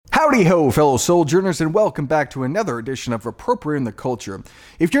Howdy ho, fellow sojourners, and welcome back to another edition of Appropriating the Culture.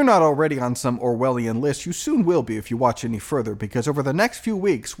 If you're not already on some Orwellian list, you soon will be if you watch any further, because over the next few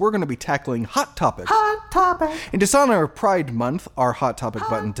weeks, we're going to be tackling Hot Topics. Hot Topic! In dishonor of Pride Month, our Hot Topic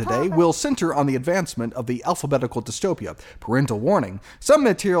button today will center on the advancement of the alphabetical dystopia. Parental warning, some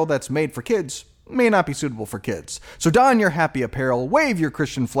material that's made for kids may not be suitable for kids. So don your happy apparel, wave your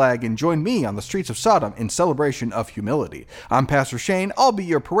Christian flag, and join me on the streets of Sodom in celebration of humility. I'm Pastor Shane. I'll be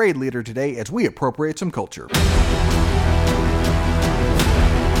your parade leader today as we appropriate some culture.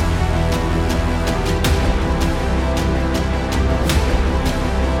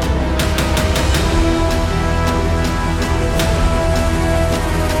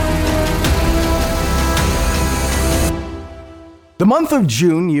 The month of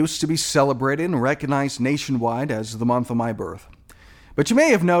June used to be celebrated and recognized nationwide as the month of my birth. But you may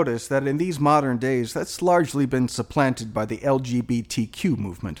have noticed that in these modern days, that's largely been supplanted by the LGBTQ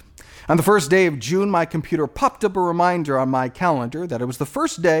movement. On the first day of June, my computer popped up a reminder on my calendar that it was the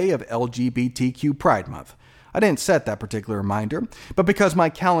first day of LGBTQ Pride Month. I didn't set that particular reminder, but because my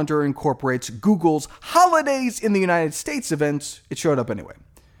calendar incorporates Google's Holidays in the United States events, it showed up anyway.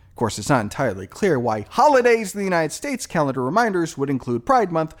 Of course, it's not entirely clear why holidays in the United States calendar reminders would include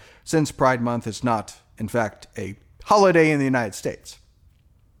Pride Month, since Pride Month is not, in fact, a holiday in the United States.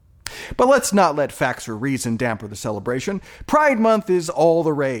 But let's not let facts or reason damper the celebration. Pride Month is all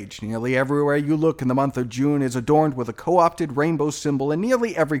the rage. Nearly everywhere you look in the month of June is adorned with a co-opted rainbow symbol, and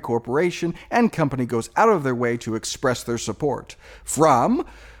nearly every corporation and company goes out of their way to express their support. From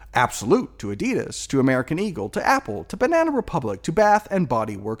Absolute, to Adidas, to American Eagle, to Apple, to Banana Republic, to Bath and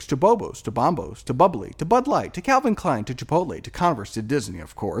Body Works, to Bobos, to Bombos, to Bubbly, to Bud Light, to Calvin Klein, to Chipotle, to Converse, to Disney,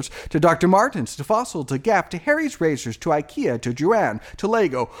 of course, to Dr. Martens, to Fossil, to Gap, to Harry's Razors, to IKEA, to Joanne, to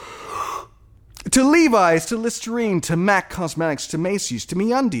Lego, to Levi's, to Listerine, to MAC Cosmetics, to Macy's, to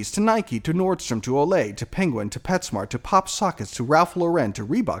MeUndies, to Nike, to Nordstrom, to Olay, to Penguin, to PetSmart, to Pop Sockets, to Ralph Lauren, to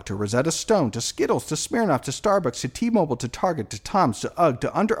Reebok, to Rosetta Stone, to Skittles, to Smirnoff, to Starbucks, to T-Mobile, to Target, to Tom's, to UGG,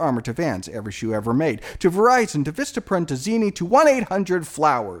 to Under Armour, to Vans, every shoe ever made, to Verizon, to Vistaprint, to Zini, to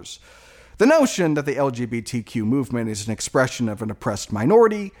 1-800-Flowers. The notion that the LGBTQ movement is an expression of an oppressed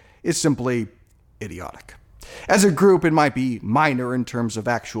minority is simply idiotic. As a group, it might be minor in terms of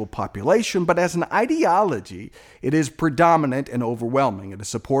actual population, but as an ideology, it is predominant and overwhelming. It is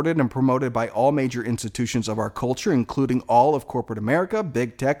supported and promoted by all major institutions of our culture, including all of corporate America,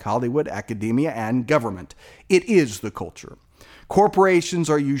 big tech, Hollywood, academia, and government. It is the culture. Corporations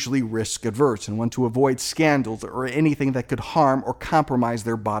are usually risk-averse and want to avoid scandals or anything that could harm or compromise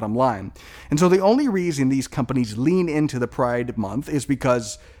their bottom line. And so the only reason these companies lean into the Pride Month is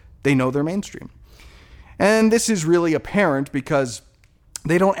because they know they're mainstream. And this is really apparent because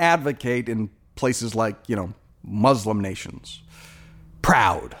they don't advocate in places like, Muslim nations.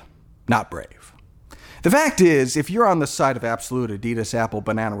 Proud, not brave. The fact is, if you're on the side of Absolute, Adidas, Apple,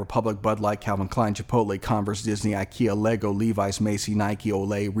 Banana Republic, Bud Light, Calvin Klein, Chipotle, Converse, Disney, IKEA, Lego, Levi's, Macy's, Nike,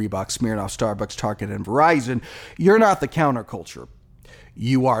 Olay, Reebok, Smirnoff, Starbucks, Target, and Verizon, you're not the counterculture.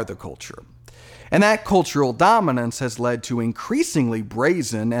 You are the culture. And that cultural dominance has led to increasingly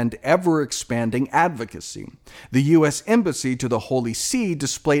brazen and ever-expanding advocacy. The U.S. Embassy to the Holy See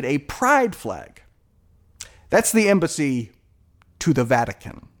displayed a pride flag. That's the embassy to the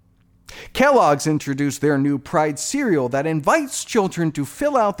Vatican. Kellogg's introduced their new Pride cereal that invites children to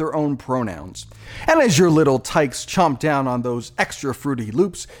fill out their own pronouns. And as your little tykes chomp down on those extra fruity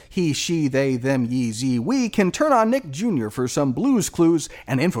loops, he, she, they, them, ye, ze, we can turn on Nick Jr. for some Blues Clues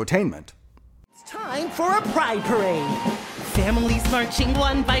and infotainment. Time for a pride parade. Families marching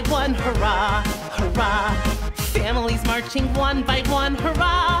one by one, hurrah, hurrah. Families marching one by one,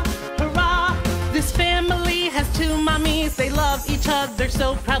 hurrah, hurrah. This family has two mommies, they love each other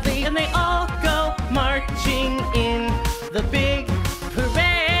so proudly, and they all go marching in the big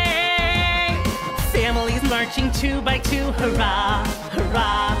parade. Families marching two by two, hurrah,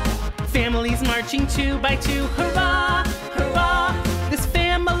 hurrah. Families marching two by two, hurrah, hurrah. This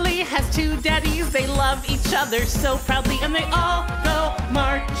family has two daddies, they love each other so proudly, and they all go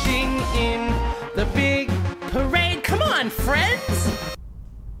marching in the big parade. Come on, friends!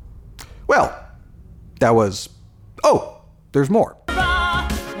 Well, that was... Oh, there's more. Hurrah,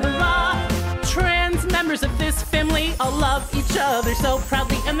 hurrah! Trans members of this family all love each other so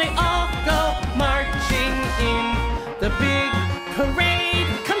proudly, and they all go marching in the big parade.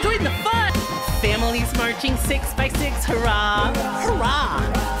 Come join the fun! Families marching 6 by 6, hurrah,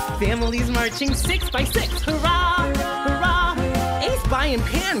 hurrah! Families marching 6 by 6, hurrah, hurrah! Ace, Bi, and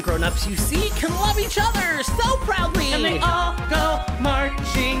Pan grown-ups, you see, can love each other so proudly, and they all go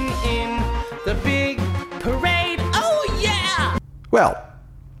marching in the big parade. Oh, yeah! Well,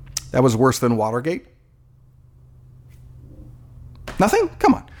 That was worse than Watergate? Nothing?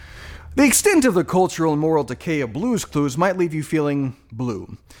 Come on. The extent of the cultural and moral decay of Blue's Clues might leave you feeling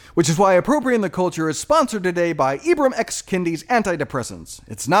blue, which is why Appropriating the Culture is sponsored today by Ibram X. Kendi's antidepressants.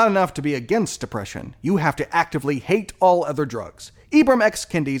 It's not enough to be against depression. You have to actively hate all other drugs. Ibram X.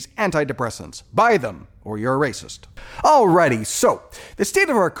 Kendi's antidepressants. Buy them, or you're a racist. Alrighty, so, the state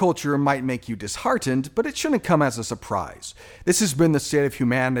of our culture might make you disheartened, but it shouldn't come as a surprise. This has been the state of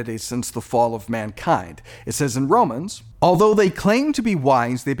humanity since the fall of mankind. It says in Romans, although they claimed to be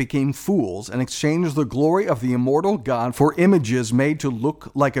wise, they became fools and exchanged the glory of the immortal God for images made to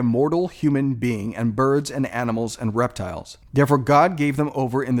look like a mortal human being and birds and animals and reptiles. Therefore God gave them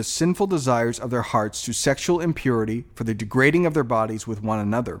over in the sinful desires of their hearts to sexual impurity for the degrading of their bodies with one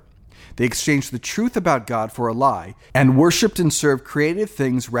another. They exchanged the truth about God for a lie and worshipped and served created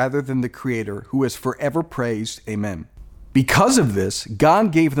things rather than the Creator, who is forever praised. Amen. Because of this,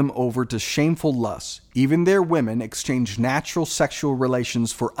 God gave them over to shameful lusts. Even their women exchanged natural sexual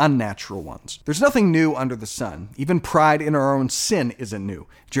relations for unnatural ones. There's nothing new under the sun. Even pride in our own sin isn't new.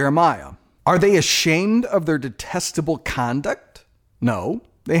 Jeremiah. Are they ashamed of their detestable conduct? No,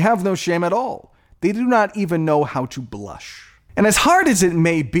 they have no shame at all. They do not even know how to blush. And as hard as it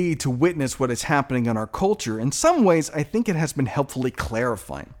may be to witness what is happening in our culture, in some ways I think it has been helpfully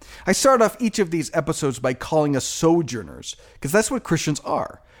clarifying. I start off each of these episodes by calling us sojourners, because that's what Christians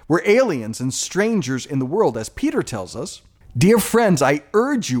are. We're aliens and strangers in the world, as Peter tells us. Dear friends, I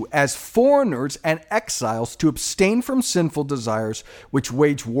urge you as foreigners and exiles to abstain from sinful desires which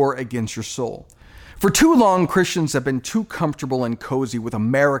wage war against your soul. For too long, Christians have been too comfortable and cozy with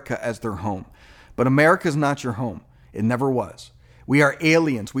America as their home. But America is not your home. It never was. We are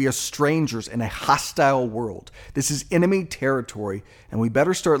aliens. We are strangers in a hostile world. This is enemy territory, and we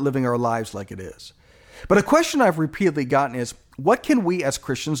better start living our lives like it is. But a question I've repeatedly gotten is, what can we as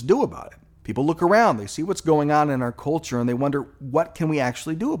Christians do about it? People look around, they see what's going on in our culture, and they wonder, what can we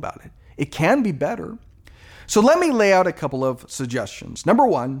actually do about it? It can be better. So let me lay out a couple of suggestions. Number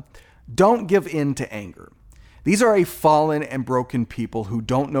one, don't give in to anger. These are a fallen and broken people who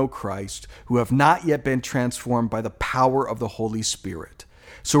don't know Christ, who have not yet been transformed by the power of the Holy Spirit.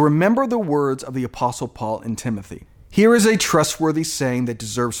 So remember the words of the Apostle Paul in Timothy. Here is a trustworthy saying that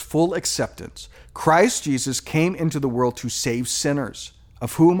deserves full acceptance. Christ Jesus came into the world to save sinners,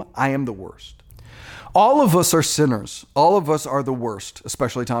 of whom I am the worst. All of us are sinners. All of us are the worst,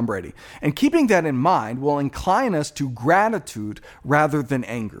 especially Tom Brady. And keeping that in mind will incline us to gratitude rather than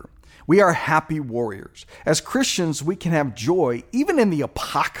anger. We are happy warriors. As Christians, we can have joy even in the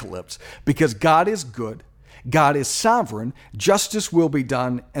apocalypse because God is good, God is sovereign, justice will be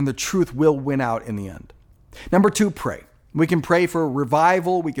done, and the truth will win out in the end. Number two, pray. We can pray for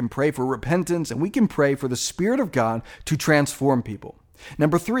revival, we can pray for repentance, and we can pray for the Spirit of God to transform people.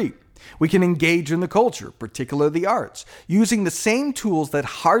 Number three, we can engage in the culture, particularly the arts. Using the same tools that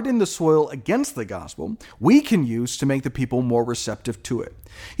harden the soil against the gospel, we can use to make the people more receptive to it.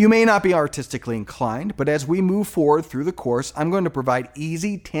 You may not be artistically inclined, but as we move forward through the course, I'm going to provide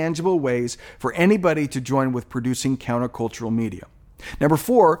easy, tangible ways for anybody to join with producing countercultural media. Number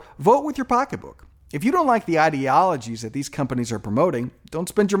four, vote with your pocketbook. If you don't like the ideologies that these companies are promoting, don't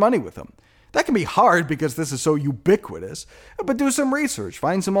spend your money with them. That can be hard because this is so ubiquitous, but do some research,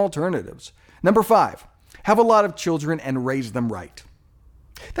 find some alternatives. Number five, have a lot of children and raise them right.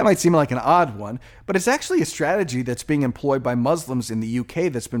 That might seem like an odd one, but it's actually a strategy that's being employed by Muslims in the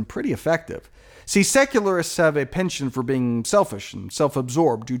UK that's been pretty effective. See, secularists have a penchant for being selfish and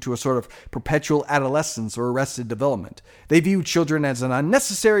self-absorbed due to a sort of perpetual adolescence or arrested development. They view children as an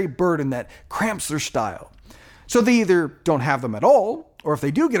unnecessary burden that cramps their style. So they either don't have them at all, or if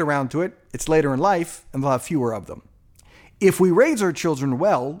they do get around to it, it's later in life and they'll have fewer of them. If we raise our children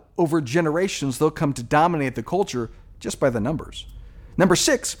well, over generations they'll come to dominate the culture just by the numbers. Number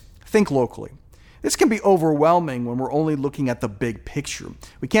six, think locally. This can be overwhelming when we're only looking at the big picture.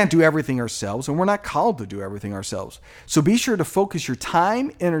 We can't do everything ourselves, and we're not called to do everything ourselves. So be sure to focus your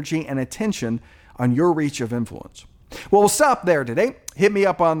time, energy, and attention on your reach of influence. Well, we'll stop there today. Hit me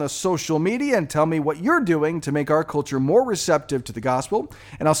up on the social media and tell me what you're doing to make our culture more receptive to the gospel.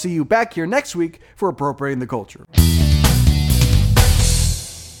 And I'll see you back here next week for Appropriating the Culture.